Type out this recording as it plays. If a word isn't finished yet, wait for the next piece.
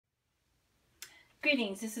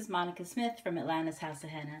Greetings, this is Monica Smith from Atlanta's House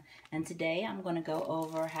of Henna, and today I'm going to go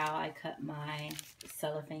over how I cut my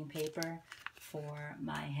cellophane paper for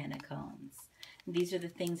my henna cones. These are the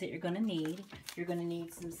things that you're going to need. You're going to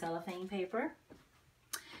need some cellophane paper,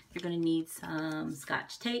 you're going to need some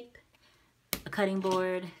scotch tape, a cutting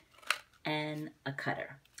board, and a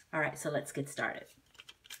cutter. Alright, so let's get started.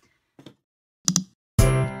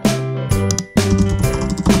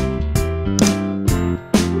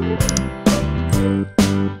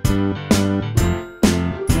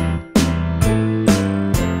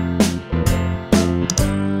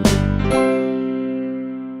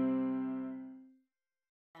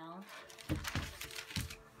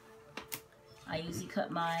 I usually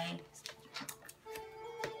cut my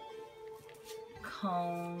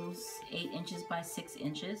cones 8 inches by 6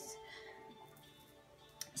 inches.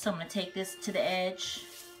 So I'm going to take this to the edge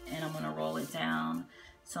and I'm going to roll it down.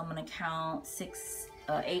 So I'm going to count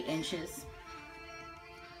 8 inches.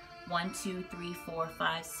 1, 2, 3, 4,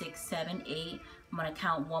 5, 6, 7, 8. I'm going to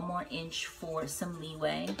count 1 more inch for some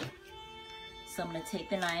leeway. So I'm going to take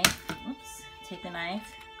the knife. Take the knife.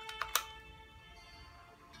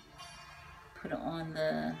 Put it on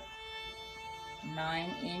the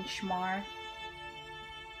 9-inch mark.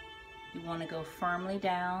 You want to go firmly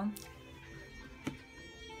down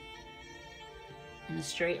in a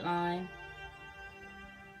straight line.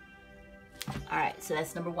 Alright, so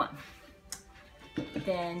that's number 1.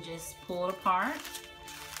 Then just pull it apart.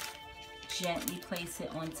 Gently place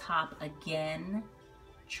it on top again.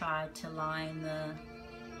 Try to line the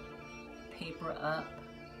paper up.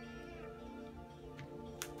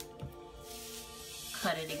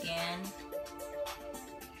 Cut it again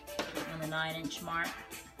on the 9-inch mark.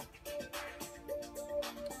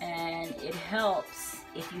 And it helps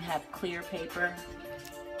if you have clear paper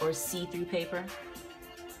or see-through paper.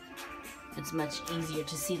 It's much easier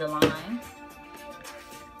to see the line.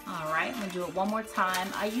 Alright, I'm going to do it one more time.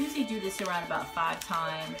 I usually do this around about 5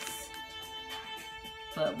 times,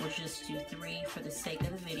 but we'll just do 3 for the sake of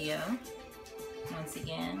the video. Once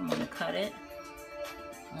again, I'm going to cut it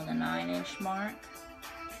on the 9-inch mark.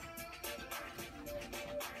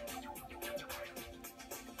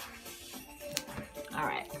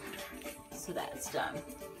 Alright, so that's done.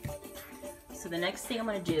 So the next thing I'm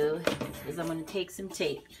going to do is I'm going to take some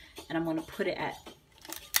tape and I'm going to put it at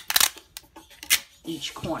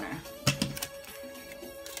each corner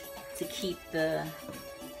to keep the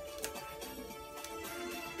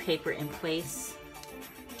paper in place.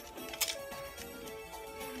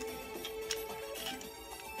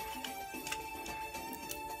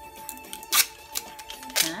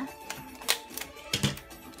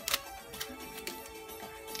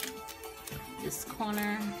 This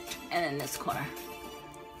corner and then this corner.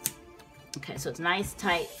 Okay, so it's nice,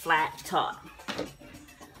 tight, flat, taut.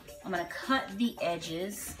 I'm gonna cut the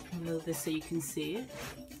edges. Move this so you can see it.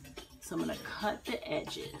 So I'm gonna cut the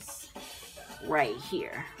edges right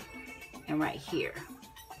here and right here.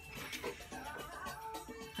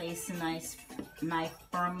 Place a nice knife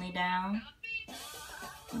firmly down.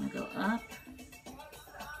 I'm gonna go up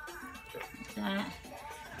like that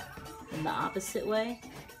in the opposite way.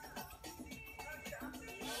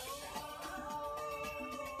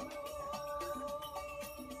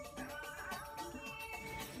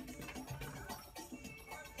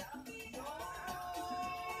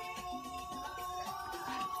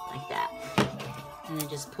 Like that, and then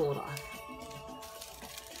just pull it off.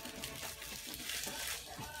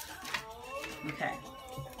 Okay,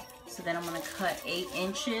 so then I'm going to cut 8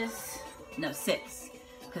 inches, no 6,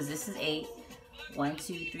 because this is 8. 1,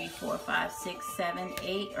 2, 3, 4, 5, 6, 7,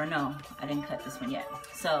 8, or no, I didn't cut this one yet.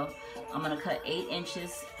 So I'm going to cut 8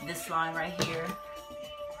 inches, this line right here.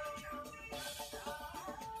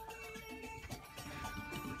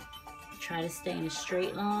 Try to stay in a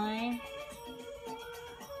straight line.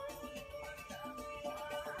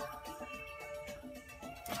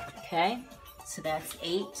 Okay, so that's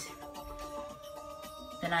 8.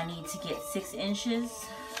 Then I need to get 6 inches.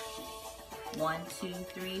 1, 2,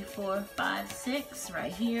 3, 4, 5, 6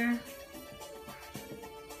 right here.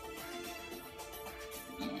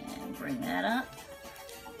 And bring that up.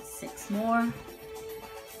 6 more.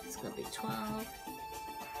 It's going to be 12.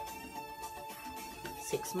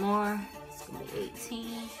 6 more. It's going to be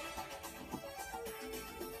 18.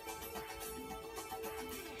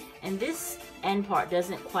 And this end part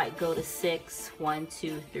doesn't quite go to 6. 1,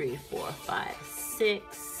 2, 3, 4, 5,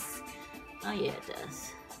 6. Oh yeah, it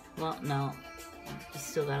does. Well, no, you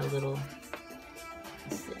still got a little.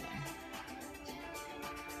 Let's see.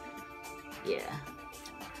 Yeah.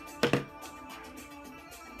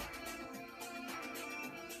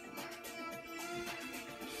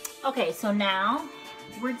 Okay, so now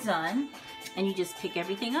we're done, and you just pick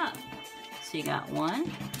everything up. So you got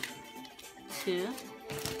 1, 2,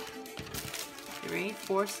 3,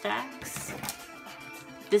 4 stacks.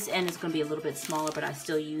 This end is going to be a little bit smaller, but I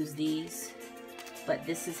still use these. But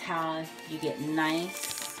this is how you get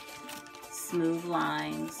nice, smooth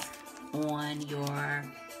lines on your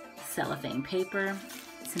cellophane paper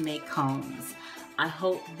to make cones. I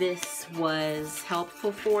hope this was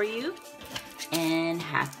helpful for you, and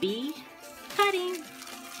happy cutting.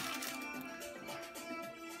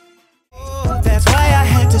 That's why I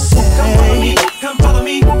had to say, come follow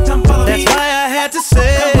me, come follow me. That's why I had to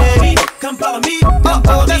say, come follow me, come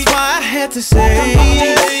follow me. That's why I had to say.